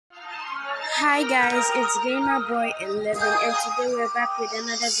Hi guys, it's GamerBoy11 and today we're back with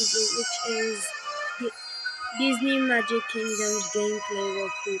another video which is the Disney Magic Kingdoms gameplay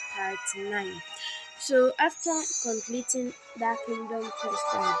walkthrough part 9. So after completing that kingdom quest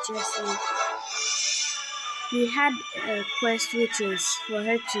by Jessie, we had a quest which was for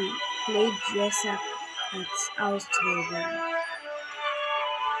her to play dress up at House Table.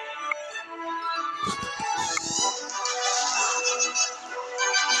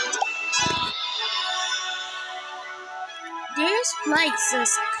 This place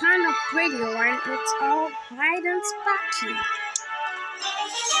is kind of pretty when it's all bright and sparkly.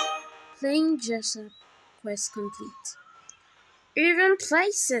 Playing dress up quest complete. Even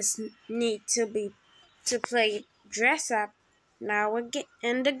places need to play dress up now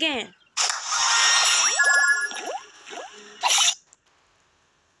and again.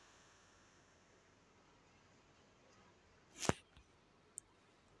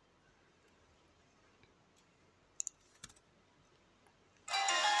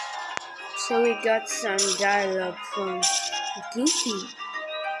 So we got some dialogue from Goofy.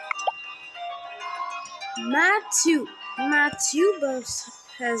 Matthew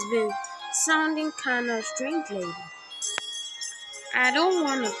has been sounding kind of strange lately. I don't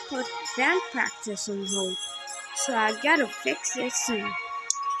want to put band practice on hold, so I gotta fix it soon.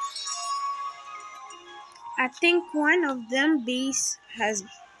 I think one of them bees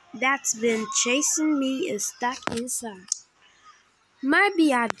that's been chasing me is stuck inside.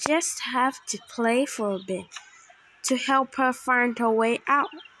 Maybe I just have to play for a bit to help her find her way out.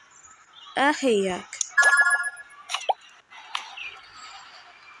 Yuck.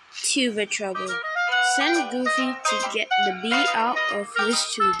 Tuba trouble. Send Goofy to get the bee out of his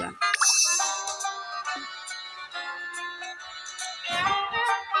tuba.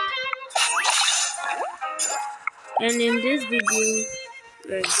 And in this video,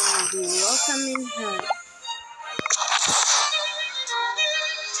 we're gonna be welcoming her.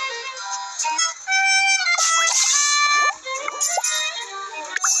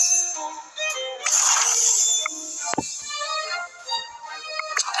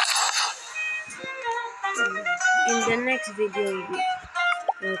 In the next video, we'll be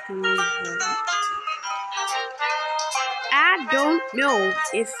welcoming her. I don't know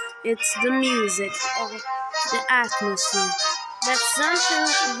if it's the music or the atmosphere, but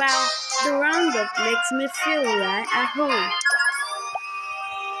something about the roundup makes me feel right at home.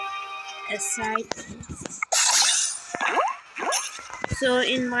 Aside so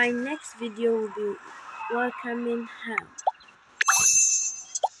in my next video, we'll be welcoming her.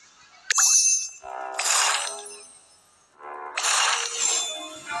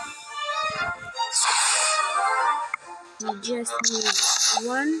 We just need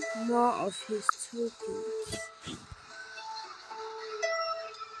one more of his tokens.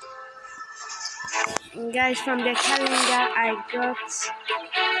 And guys, from the calendar I got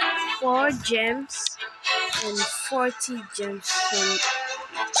 4 gems and 40 gems from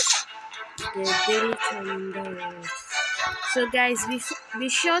the daily calendar. So guys, be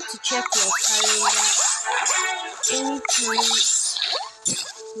sure to check your calendar anytime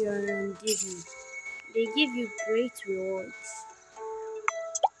you're on Disney. They give you great rewards.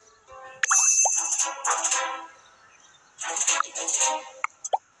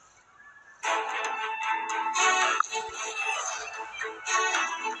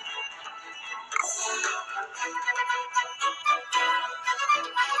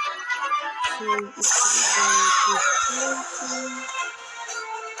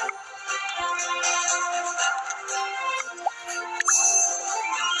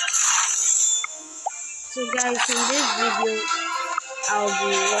 So guys, in this video, I'll be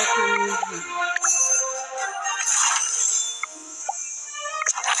welcoming him.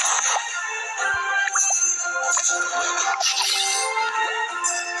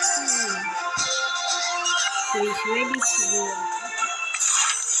 So he's ready to be welcomed.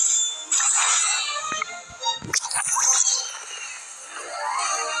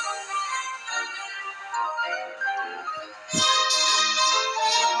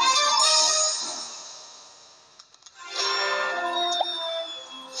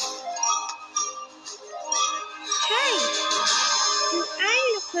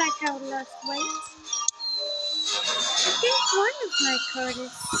 Like I lost weight. I think one of my cards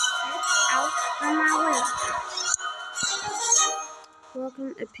is out on my way.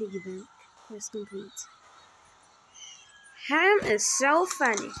 Welcome a piggy bank. Quest complete. Ham is so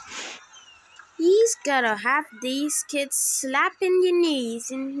funny. He's gotta have these kids slapping your knees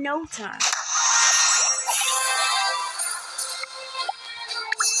in no time.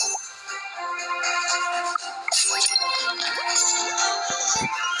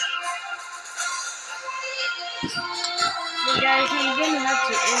 So guys, I'm going to have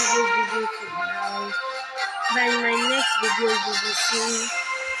to end this video for now. But in my next video, you'll be seeing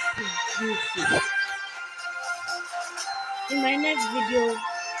Goofy. In my next video,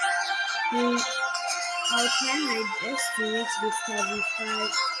 I'll try my best to reach the 35,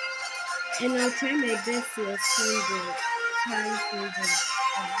 and I'll try my best to extend the time frame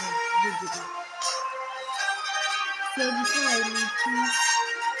of the video. So before I leave, please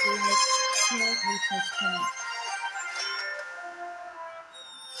like, share, and subscribe.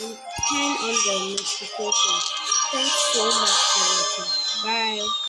 And turn on the notification. Thanks so much for watching. Bye.